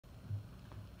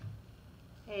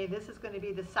Okay, this is going to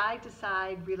be the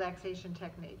side-to-side relaxation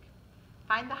technique.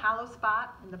 Find the hollow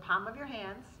spot in the palm of your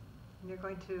hands, and you're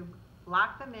going to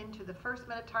lock them into the first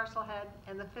metatarsal head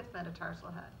and the fifth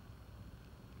metatarsal head.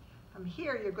 From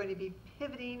here, you're going to be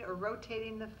pivoting or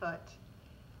rotating the foot.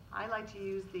 I like to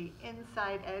use the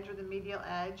inside edge or the medial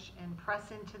edge and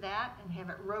press into that and have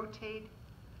it rotate,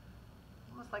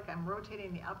 almost like I'm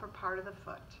rotating the upper part of the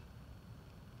foot.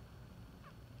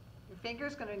 Your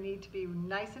finger's going to need to be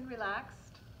nice and relaxed.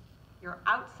 Your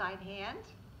outside hand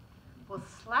will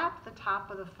slap the top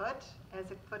of the foot as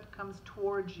the foot comes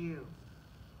towards you.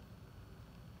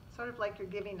 Sort of like you're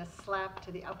giving a slap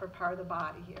to the upper part of the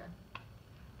body here.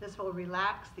 This will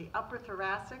relax the upper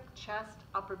thoracic, chest,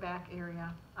 upper back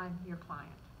area on your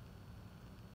client.